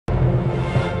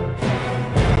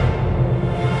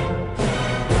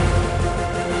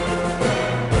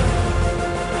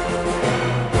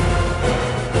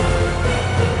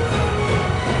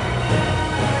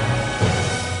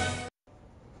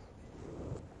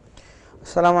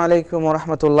আসসালামু আলাইকুম ওয়া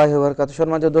রাহমাতুল্লাহি ওয়া বারাকাতুহু।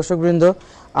 সম্মানিত দর্শকবৃন্দ,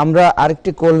 আমরা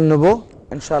আরেকটি কল নেব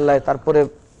ইনশাআল্লাহ। তারপরে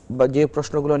যে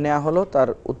প্রশ্নগুলো নেওয়া হলো তার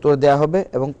উত্তর দেওয়া হবে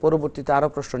এবং পরবর্তীতে আরো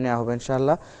প্রশ্ন নেওয়া হবে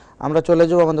ইনশাআল্লাহ। আমরা চলে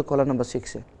যাব আমাদের কলার নাম্বার 6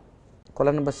 এ।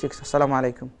 কলার নাম্বার 6। আসসালামু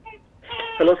আলাইকুম।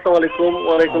 হ্যালো, আসসালামু আলাইকুম।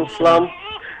 ওয়া আলাইকুম আসসালাম।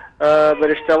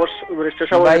 ব্যারিস্টার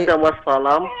সাহেব, আমার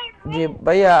সালাম। জি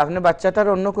ভাইয়া, আপনি বাচ্চাটার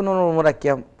অন্য কোনো রুমে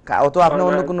রাখিয়া অত আপনি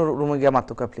অন্য কোনো রুমে গিয়া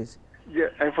মাতুকা প্লিজ। জি,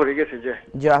 আমি পড়ে গেছি।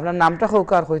 জি, আপনার নামটা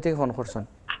হোক আর কই থেকে ফোন করছেন?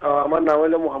 আমার নাম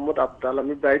হলো মোহাম্মদ আবদাল,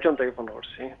 আমি ব্রাইটন থেকে ফোন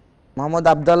করছি। মোহাম্মদ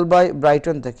আবদাল ভাই,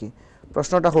 ব্রাইটন থেকে।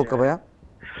 প্রশ্নটা হোক ভাইয়া।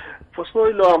 প্রশ্ন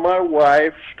হইলো, আমার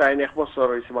ওয়াইফ টাইম 1 বছর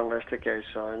হয়েছে বাংলাদেশ থেকে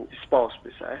আইসন স্পাউস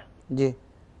ভিসায়। জি।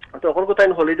 তখন কোথায়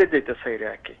হলিডে যেতে চাইরে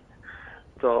আর কি।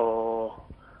 তো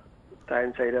টাইম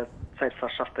চাইরা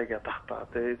 4-5 সপ্তাহ গিয়া থাকতা,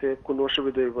 এতে কোনো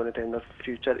অসুবিধা হইব না টাইম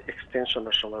ফিউচার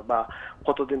এক্সটেনশনের সময়, বা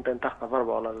কতদিন টাইম থাকতে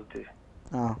পারবো আল্লাহ যদি?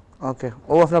 ওকে,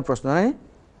 ও আপনার প্রশ্ন নাই?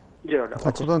 জি, ওটা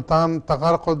আচ্ছা, তো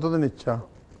টাকার কতদিন ইচ্ছা?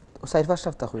 4-5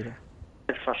 সপ্তাহ কইরা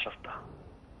 4 সপ্তাহ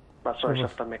বা 6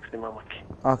 সপ্তাহ ম্যাক্সিমাম আর কি।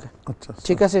 ওকে, আচ্ছা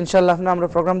ঠিক আছে ইনশাআল্লাহ। আমরা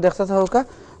প্রোগ্রাম দেখতে থাকুকা,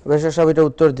 বিশেষ সব এটা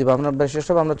উত্তর দিব আমরা। বিশেষ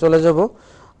সব আমরা চলে যাব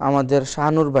আমাদের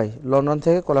শাহানুর ভাই লন্ডন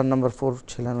থেকে, কলার নাম্বার 4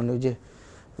 ছিলেন উনি, যে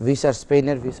ভিসার,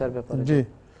 স্পেনের ভিসার ব্যাপারে। জি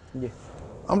জি,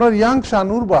 আমরা ইয়াং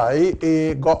শাহানুর ভাই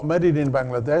got married in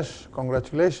Bangladesh.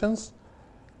 Congratulations.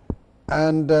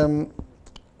 And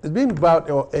it's been about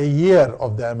a year of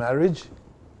their marriage.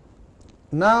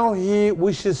 Now he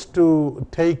wishes to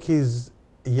take his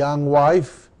young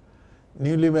wife,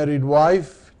 newly married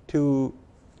wife, to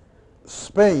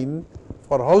Spain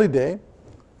for holiday.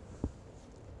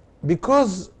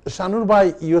 Because Shanur bhai,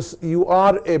 you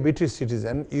are a British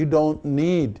citizen, you don't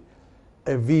need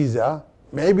a visa.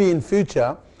 Maybe in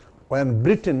future, when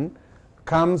Britain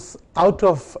comes out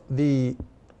of the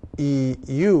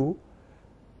EU,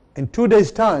 in 2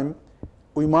 days' time,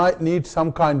 we might need some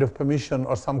kind of permission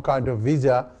or some kind of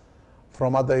visa from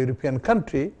other European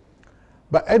country.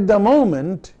 But at the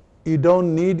moment, you don't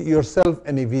need yourself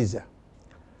any visa.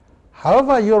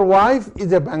 However, your wife is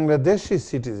a Bangladeshi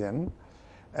citizen,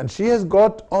 and she has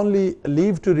got only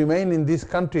leave to remain in this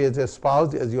country as a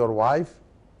spouse, as your wife.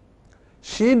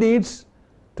 She needs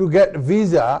to get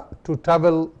visa to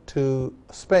travel to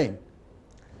Spain.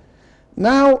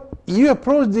 Now, you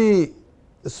approach the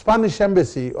Spanish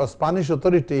embassy or Spanish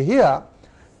authority here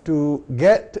to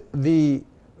get the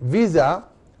visa,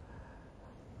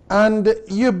 and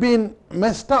you've been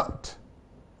messed up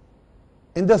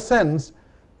in the sense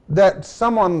that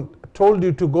someone told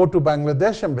you to go to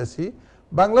Bangladesh embassy.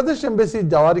 Bangladesh embassy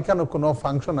jawarikano kono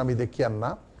function ami dekhiyan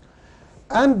na,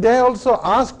 and they also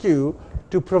ask you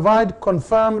to provide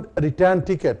confirmed return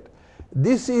ticket.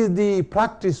 This is the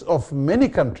practice of many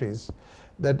countries,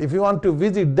 that if you want to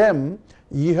visit them,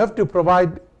 you have to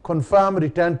provide confirmed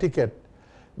return ticket,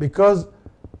 because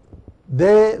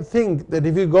they think that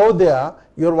if you go there,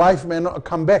 your wife may not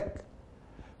come back.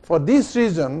 For this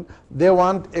reason, they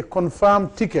want a confirmed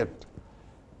ticket.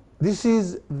 This is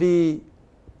the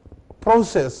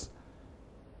process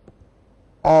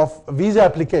of visa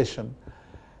application.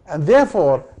 And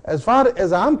therefore, as far as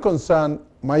I'm concerned,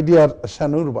 my dear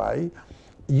Shanur bhai,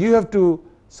 you have to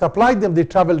supply them the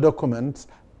travel documents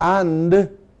and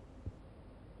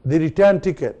the return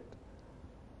ticket.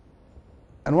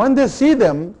 And when they see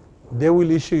them, they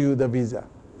will issue you the visa.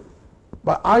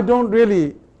 But I don't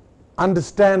really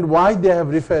understand why they have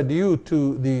referred you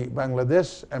to the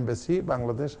Bangladesh embassy,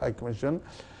 Bangladesh High Commission.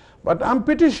 But I'm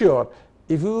pretty sure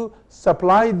if you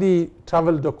supply the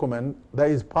travel document, there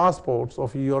is passports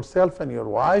of yourself and your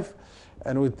wife,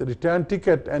 and with the return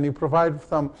ticket, and you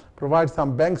provide some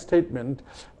bank statement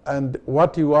and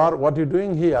what you are, what you're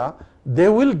doing here, they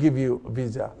will give you a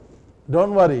visa.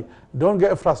 Don't worry, don't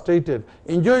get frustrated.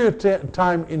 Enjoy your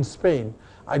time in Spain.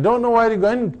 I don't know where you're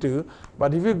going to,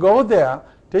 but if you go there,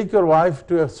 take your wife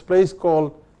to a place called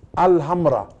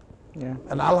Alhambra.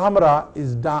 And Alhambra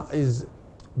is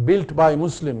built by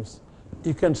Muslims.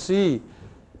 You can see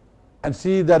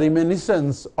the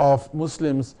reminiscence of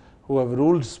Muslims who have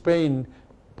ruled Spain,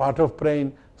 part of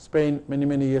Spain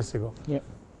many years ago.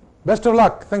 Best of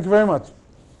luck. Thank you very much.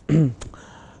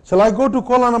 Shall I go to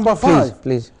caller number 5?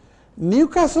 Please.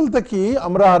 Newcastle থেকে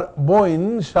আমরা বইন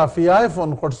শাফিয়ায় phone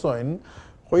করছেন,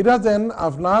 কইরা যেন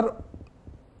আপনার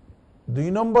 2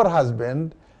 নম্বর husband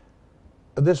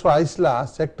দেশ আইসলা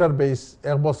sector base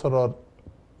 1 বছরের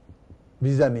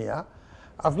visa নিয়া,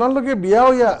 আপনার লগে বিয়া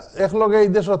হইয়া একলগে এই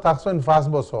দেশে থাকছেন 5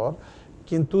 বছর,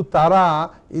 কিন্তু তারা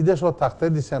এই দেশে থাকতে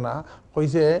দিছে না,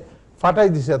 কইছে ফাটাই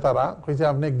দিছে। তারা কইছে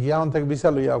আপনি গিয়া অন থেকে ভিসা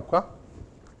লইয়া আউকা।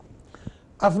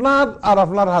 আপনার আর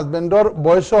আপনার হাজবেন্ডর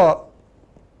বয়স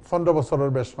 15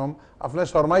 বছরের বেশ কম। আপনার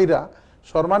শর্মাইরা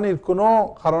শর্মানির কোনো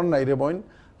কারণ নাই রে বোন,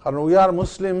 কারণ উই আর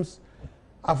মুসলিমস।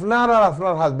 আপনার আর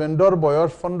আপনার হাজবেন্ডর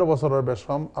বয়স 15 বছরের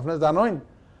বেশম। আপনি জানেন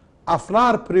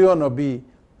আপনার প্রিয় নবী,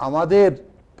 আমাদের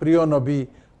প্রিয় নবী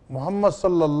মুহাম্মদ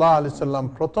সাল্লাল্লাহু আলাইহি সাল্লাম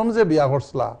প্রথম যে বিয়া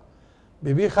করছলা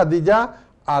বিবি খাদিজা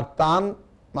আর তান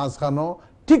মাঝখানো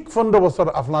ঠিক 15 বছর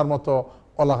আপনার মতো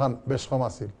ওলাখান বেশম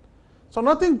আছিল। So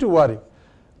nothing to worry,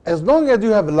 as long as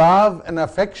you have love and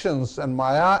affections and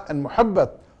maya and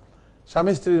muhabbat,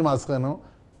 স্বামী স্ত্রীর মাঝখানো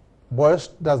বয়স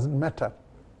doesn't matter.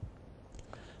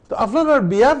 তো আপনার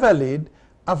বিয়া ভ্যালিড,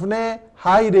 আপনি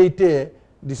হাই রেটে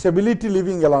ডিসেবিলিটি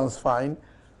লিভিং অ্যালাউন্স ফাইন,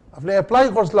 আপনি অ্যাপ্লাই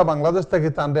করছিলা বাংলাদেশ থেকে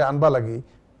তানরে আনবা লাগি,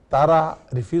 তারা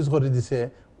রিফিউজ করে দিছে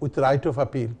উইথ রাইট অফ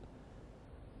আপিল।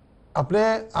 আপনি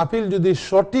আপিল যদি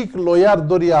সঠিক লয়ার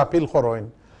দরিয়া আপিল করেন,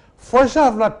 পয়সা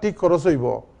আপনার ঠিক খরচ হইব,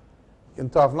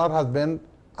 কিন্তু আপনার husband,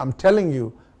 I am telling you,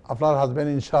 আপনার হাজবেন্ড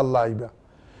ইনশাল্লাহ আইবা।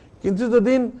 কিন্তু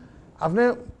যদি আপনি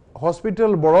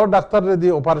হসপিটাল বড় ডাক্তারে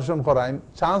দিয়ে অপারেশন করাইন,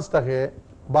 চান্স থাকে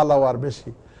ভালো আর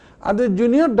বেশি। আর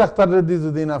জুনিয়র ডাক্তারে দিয়ে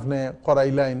যদি আপনি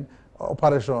করাইলাইন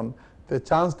অপারেশন, তো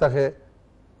চান্স থাকে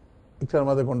একটার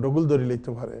মধ্যে গন্ডগোল ধরে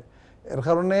লিখতে পারে। এর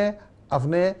কারণে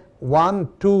আপনি 1,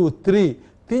 2, 3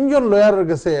 তিনজন লয়ারের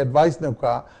কাছে অ্যাডভাইস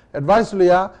নেওয়া, অ্যাডভাইস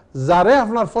লইয়া যারে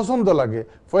আপনার পছন্দ লাগে,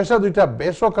 পয়সা দুইটা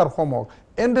বেশ হোক আর কম হোক,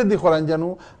 এন্ডে দি করান জানু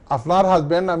আপনার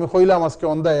হাজবেন্ড, আমি কইলাম আজকে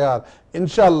অন দ্য এয়ার,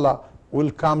 ইনশাআল্লাহ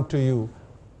will come to you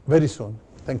very soon.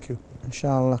 Thank you.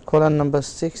 ইনশাআল্লাহ। কলার number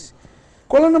 6।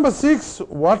 Collar number 6,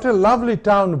 what a lovely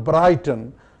town Brighton.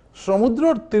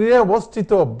 সমুদ্রের তীরে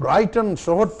অবস্থিত ব্রাইটন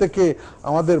শহর থেকে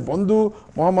আমাদের বন্ধু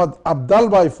মোহাম্মদ আবদাল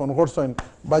ভাই ফোন করছেন।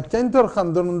 বাচ্চাইন্তর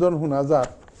খান্দনন্দন হুনাজার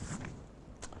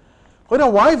ওইটা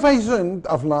ওয়াইফ আইসেন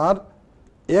আপনার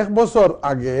 1 বছর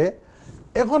আগে,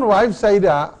 এখন ওয়াইফ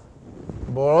সাইরা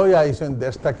বড়ই আইসেন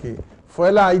দেশ থাকি।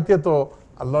 ফয়লা আইতে তো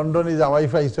লন্ডনে যাওয়াই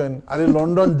পাইছেন, আরে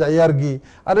লন্ডন যাই আর কি,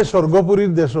 আরে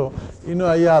স্বর্গপুরীর দেশ, ইনো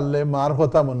আইয়া আনলে মার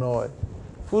কথা মনে হয়,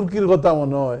 ফুরকির কথা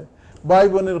মনে হয়, ভাই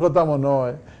বোনের কথা মনে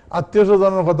হয়, আত্মীয়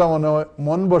স্বজনের কথা মনে হয়,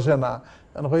 মন বসে না।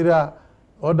 কইরা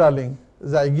ও ডার্লিং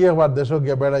যাই গিয়ে একবার দেশ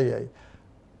গিয়ে বেড়াই আই।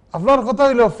 আপনার কথা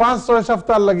হইল 5-6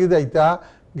 সপ্তাহ লাগি যাইতা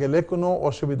গেলে কোনো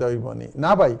অসুবিধা হইব নি?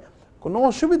 না ভাই, কোনো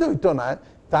অসুবিধা হইতো না।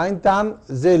 তাই তান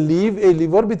যে লিভ, এই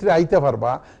লিভর ভিতরে আইতে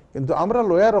পারবা, কিন্তু আমরা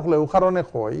লয়ার হলে ও কারণে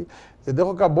কই যে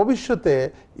দেখো ভবিষ্যতে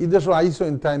ই দেশ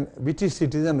আইসইন তাই ব্রিটিশ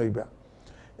সিটিজেন হইবা।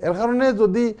 এর কারণে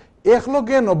যদি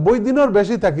একলগে 90 দিনের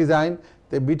বেশি থাকি যায়,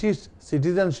 তে ব্রিটিশ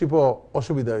সিটিজেনশিপও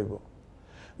অসুবিধা হইব।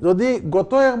 যদি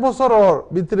গত 1 বছরের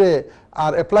ভিতরে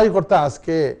আর অ্যাপ্লাই করতে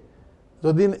আজকে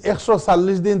যদি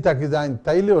 140 দিন থাকি যায়,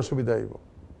 তাইলে অসুবিধা হইব।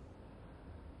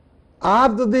 আর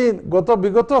যদি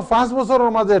বিগত 5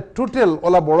 বছরের মাঝে টোটাল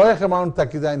ওলা বড় এক অ্যামাউন্ট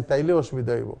থাকি যায়, তাইলে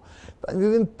অসুবিধা হইব। তাই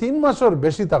যদি 3 মাসের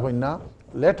বেশি থাকুন না,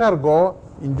 let her go,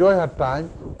 enjoy her time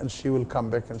and she will come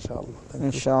back inshallah.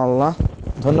 ইনশাআল্লাহ।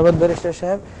 ধন্যবাদ ব্যারিস্টার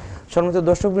সাহেব। সম্মানিত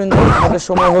দর্শকবৃন্দ, আমাদের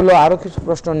সময় হলো আরো কিছু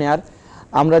প্রশ্ন নেয়ার।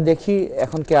 আমরা দেখি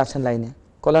এখন কে আছেন লাইনে।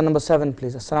 কলার নাম্বার 7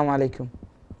 প্লিজ। আসসালামু আলাইকুম।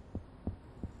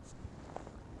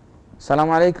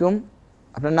 আসসালামু আলাইকুম,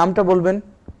 আপনার নামটা বলবেন?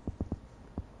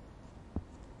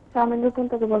 আমি লুটন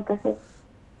থেকে বলতেছি।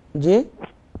 জি,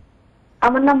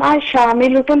 আমার নাম আয়েশা, আমি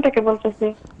লুটন থেকে বলতেছি।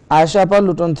 আয়েশা আপা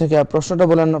লুটন থেকে, প্রশ্নটা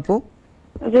বলেন আপু।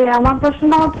 যে আমার প্রশ্ন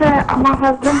হচ্ছে, আমার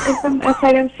হাজবেন্ড একজন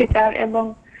অ্যাসাইলাম সিকার এবং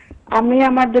আমি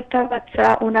আমার 2টা বাচ্চা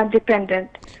ওনার ডিপেন্ডেন্ট।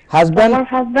 হাজবেন্ড আমার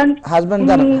হাজবেন্ড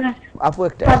আপু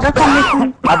একটা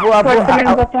আপু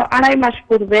গত 2.5 মাস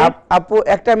পূর্বে। আপু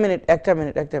একটা মিনিট।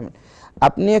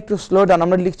 আপনি একটু স্লো ডাউন,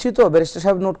 আমরা লিখছি তো, ব্যারিস্টার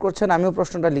সাহেব নোট করছেন, আমিও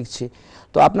প্রশ্নটা লিখছি।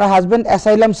 তো আপনার হাজবেন্ড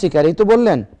অ্যাসাইলাম সিকার, এই তো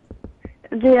বললেন?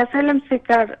 জি, অ্যাসাইলাম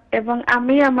সিকার এবং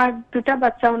আমি আমার 2টা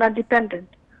বাচ্চা ওনার ডিপেন্ডেন্ট।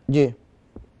 জি।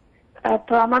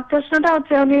 তো আমার প্রশ্নটা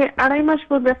হচ্ছে, উনি 2.5 মাস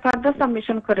পূর্বে ফার্দার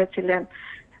সাবমিশন করেছিলেন।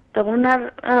 তো ওনার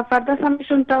ফার্দার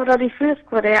সাবমিশনটা ওরা রিফিউজ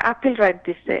করে আপিল রাইট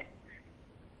দিছে।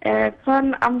 এখন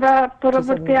আমরা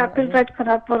পরবর্তী আপিল রাইট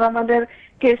করার পর আমাদের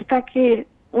কেসটা কি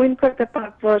উইন করতে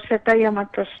পারবো, সেটাই আমার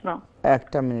প্রশ্ন।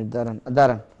 একটা মিনিট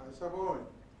দাঁড়ান।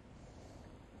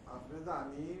 আপনি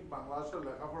জানি বাংলাদেশে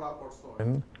লেখাপড়া করছেন,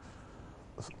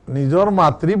 নিজের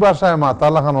মাতৃভাষায় মাথা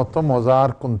লাগানো তো মজার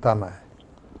কোনটা নাই।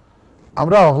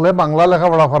 আমরা হলে বাংলা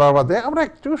লেখাপড়া করার বাদে আমরা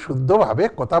একটু শুদ্ধভাবে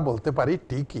কথা বলতে পারি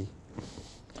ঠিকই,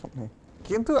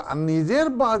 কিন্তু নিজের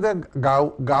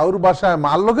গাঁর ভাষায়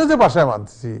মার লোকে যে ভাষায়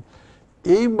মানছি,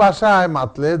 এই ভাষায়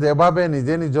মাতলে যেভাবে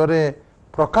নিজে নিজরে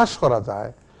প্রকাশ করা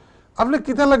যায়, আপনি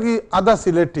কিতা লাগি আদা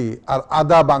সিলেটি আর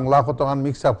আদা বাংলা কতক্ষণ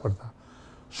মিক্স আপ করতা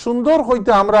সুন্দর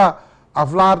হইতে আমরা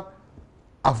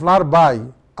আপনার ভাই,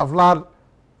 আপনার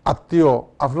আত্মীয়,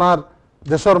 আপনার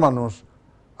দেশের মানুষ,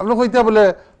 আপনি কইতে বলে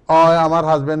আমার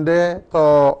হাজবেন্ডে তো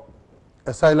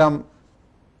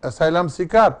অ্যাসাইলাম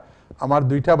সিকার, আমার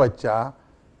 2টা বাচ্চা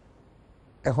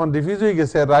এখন ডিফিউজ হয়ে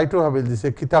গেছে রাইট ভাবে দিছে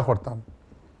কিতা করতাম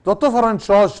যত পারেন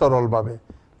সহজ সরল ভাবে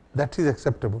দ্যাট ইজ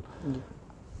অ্যাকসেপ্টেবল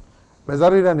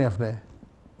বেজারি রানি আপনি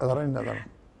বেজারি না জানো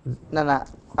না না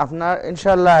আপনার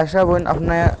ইনশাআল্লাহ আশা বোন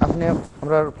আপনি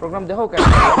আমরা প্রোগ্রাম দেখো কেন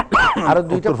আরো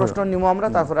দুইটা প্রশ্ন নিমো আমরা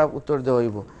তারপর উত্তর দেওয়া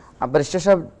হইব আবার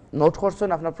স্টেশন নোট করছেন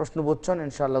আপনার প্রশ্ন বুঝছেন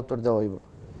ইনশাআল্লাহ উত্তর দেওয়া হইব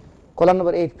কলার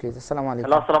নম্বর 8 প্লিজ আসসালামু আলাইকুম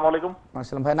হ্যালো আসসালামু আলাইকুম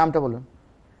আসসালাম ভাই নামটা বলুন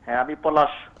হ্যাঁ আমি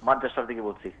পলাশ ম্যানচেস্টার থেকে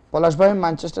বলছি পলাশ ভাই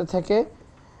ম্যানচেস্টার থেকে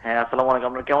হ্যাঁ আসসালামু আলাইকুম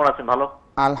আপনি কেমন আছেন ভালো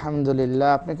আলহামদুলিল্লাহ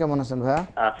আপনি কেমন আছেন ভাইয়া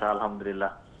আচ্ছা আলহামদুলিল্লাহ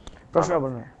প্রশ্ন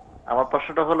বলুন আমার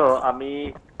প্রশ্নটা হলো আমি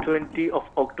 20 অফ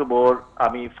অক্টোবর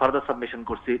আমি ফার্দার সাবমিশন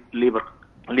করছি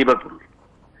লিভারপুল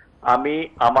আমি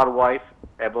আমার ওয়াইফ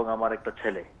এবং আমার একটা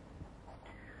ছেলে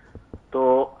তো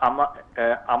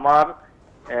আমার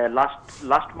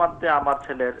লাস্ট মান্থে আমার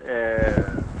ছেলের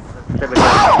 7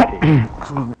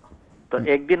 তো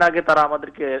একদিন আগে তারা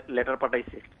আমাদেরকে লেটার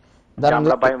পাঠাইছে যে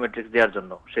আমরা বায়োমেট্রিক্স দেওয়ার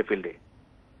জন্য শেফিল্ডে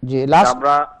জি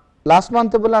আমরা লাস্ট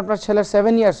মান্থে বলে আপনার ছেলের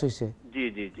 7 ইয়ার্স হইছে জি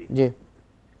জি জি জি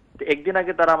তো একদিন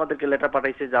আগে তারা আমাদেরকে লেটার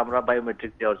পাঠাইছে যে আমরা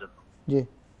বায়োমেট্রিক দেওয়ার জন্য জি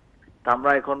তো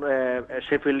আমরা এখন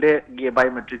শেফিল্ডে গিয়ে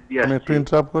বায়োমেট্রিক দিয়ে আমি আসছি একটু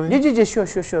ইন্টারাপ্ট করি জি জি জি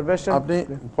শিওর বেস্ট আপনি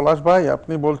পলাশ ভাই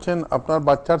আপনি বলছেন আপনার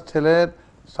বাচ্চার ছেলের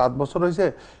 7 বছর হয়েছে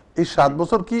এই 7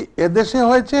 বছর কি এদেশে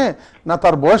হয়েছে না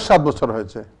তার বয়স 7 বছর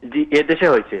হয়েছে জি এদেশে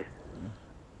হয়েছে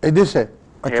এই দেশে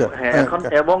আচ্ছা হ্যাঁ এখন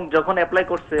এবং যখন অ্যাপ্লাই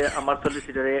করছে আমার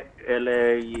সলিসিটরে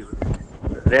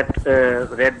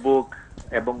রেড বুক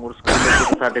এবং ওর স্কুলের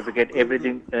সার্টিফিকেট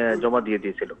এভরিথিং জমা দিয়ে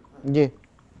দিয়েছিল জি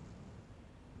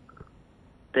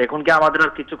তো এখন কি আমাদের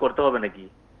আর কিছু করতে হবে নাকি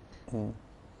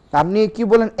আপনি কি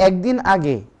বলেন একদিন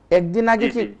আগে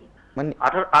কি মানে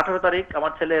 18 তারিখ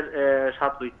আমার ছেলের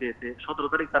 7 হইছে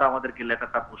 17 তারিখ তারা আমাদেরকে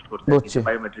লেটারটা পোস্ট করতে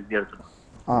বায়োমেট্রিক দেওয়ার জন্য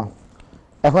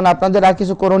এখন আপনাদের আর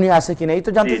কিছু করণীয় আছে কিনা এই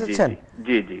তো জানতে চাচ্ছেন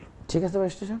জি জি ঠিক আছে ভাই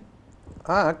স্টেশন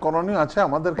হ্যাঁ করণীয় আছে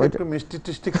আমাদেরকে একটু মিষ্টি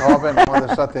টিষ্টি খাওয়াবেন আমাদের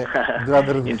সাথে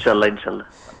ইনশাআল্লাহ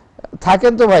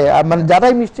থাকেন তো ভাই মানে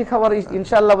যারাই মিষ্টি খাবার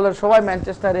ইনশাআল্লাহ বলেন সবাই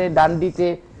ম্যানচেস্টারে ডান্ডিতে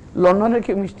লন্ডনের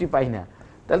কি মিষ্টি পাই না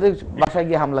তাহলে বাসায়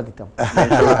গিয়ে হামলা দিতাম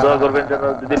ইনশাআল্লাহ দোয়া করবেন যেন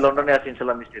যদি লন্ডনে আসি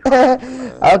ইনশাআল্লাহ মিষ্টি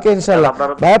ওকে ইনশাআল্লাহ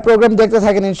ভাই প্রোগ্রাম দেখতে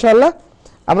থাকেন ইনশাআল্লাহ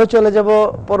আমরা চলে যাব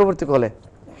পরবর্তী কলে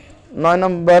 9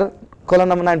 নম্বর কলার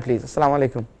নাম্বার 9 প্লিজ আসসালামু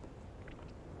আলাইকুম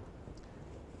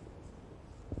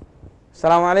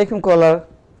আসসালামু আলাইকুম কলার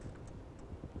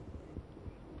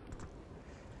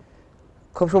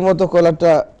খুব সম্ভবত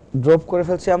কলারটা ড্রপ করে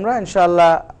ফেলছি আমরা ইনশাআল্লাহ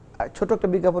ছোট একটা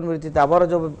বিজ্ঞাপন বিরতিতে আবারও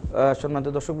যাব সম্মানিত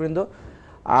দর্শকবৃন্দ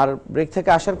আর ব্রেক থেকে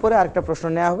আসার পরে আরেকটা প্রশ্ন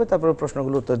নেওয়া হবে তারপর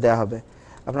প্রশ্নগুলো উত্তর দেওয়া হবে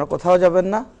আপনারা কোথাও যাবেন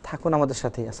না থাকুন আমাদের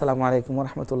সাথেই আসসালামু আলাইকুম ওয়া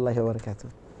রাহমাতুল্লাহি ওয়া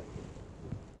বারাকাতুহু